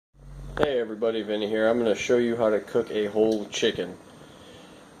Hey everybody, Vinny here. I'm going to show you how to cook a whole chicken.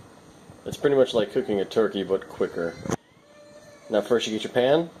 It's pretty much like cooking a turkey, but quicker. Now first you get your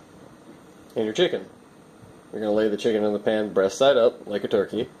pan and your chicken. You're going to lay the chicken in the pan breast side up, like a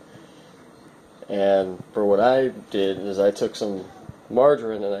turkey. And for what I did is I took some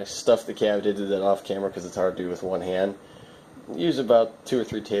margarine and I stuffed the cavity. I did that off camera because it's hard to do with one hand. Use about 2 or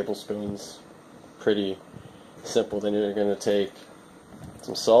 3 tablespoons. Pretty simple. Then you're going to take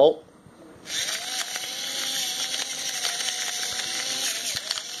some salt.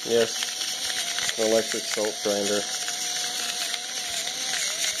 Yes, an electric salt grinder.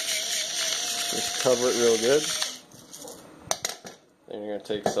 Just cover it real good. Then you're going to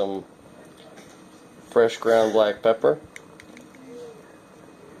take some fresh ground black pepper.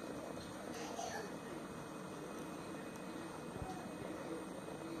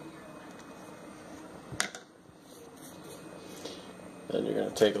 Then you're going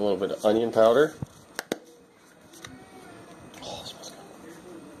to take a little bit of onion powder. Oh, it smells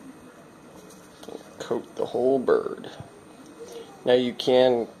good. Coat the whole bird. Now you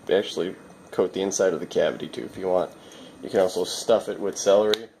can actually coat the inside of the cavity too if you want. You can also stuff it with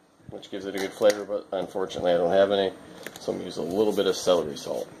celery, which gives it a good flavor, but unfortunately I don't have any, so I'm going to use a little bit of celery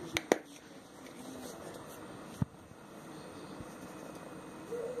salt.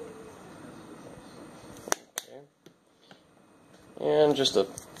 And just a,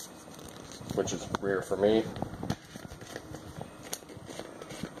 which is rare for me,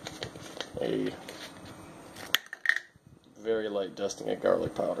 a very light dusting of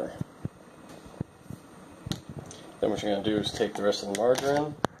garlic powder. Then what you're going to do is take the rest of the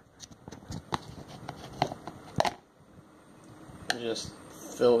margarine and just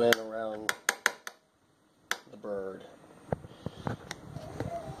fill in around the bird.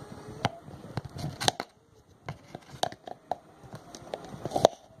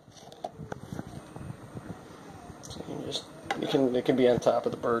 It can be on top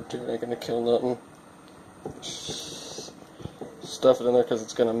of the bird too. Ain't gonna kill nothing. Stuff it in there because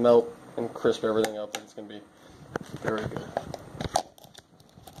it's gonna melt and crisp everything up, and it's gonna be very good.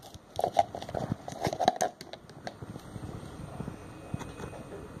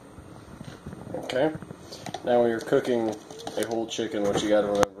 Okay. Now when you're cooking a whole chicken, what you gotta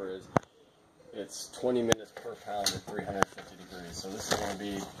remember is it's 20 minutes per pound at 350 degrees. So this is gonna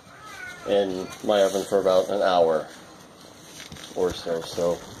be in my oven for about an hour or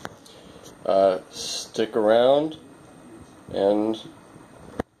so. Stick around and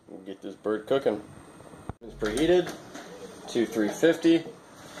get this bird cooking. It's preheated to 350.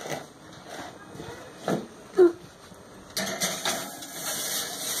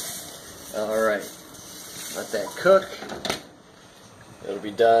 Alright, let that cook. It'll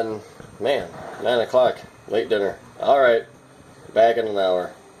be done, man, 9 o'clock, late dinner. Alright, back in an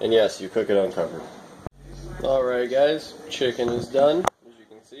hour. And yes, you cook it uncovered. Alright guys, chicken is done. As you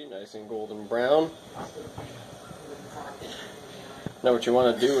can see, nice and golden brown. Now what you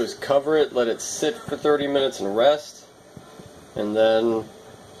want to do is cover it, let it sit for 30 minutes and rest, and then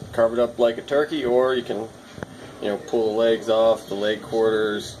carve it up like a turkey, or you can, pull the legs off, the leg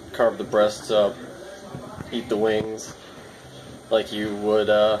quarters, carve the breasts up, eat the wings like you would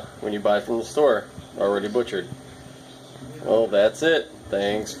when you buy from the store, already butchered. Well, that's it.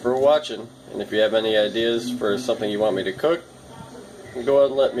 Thanks for watching. And if you have any ideas for something you want me to cook, go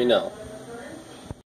ahead and let me know.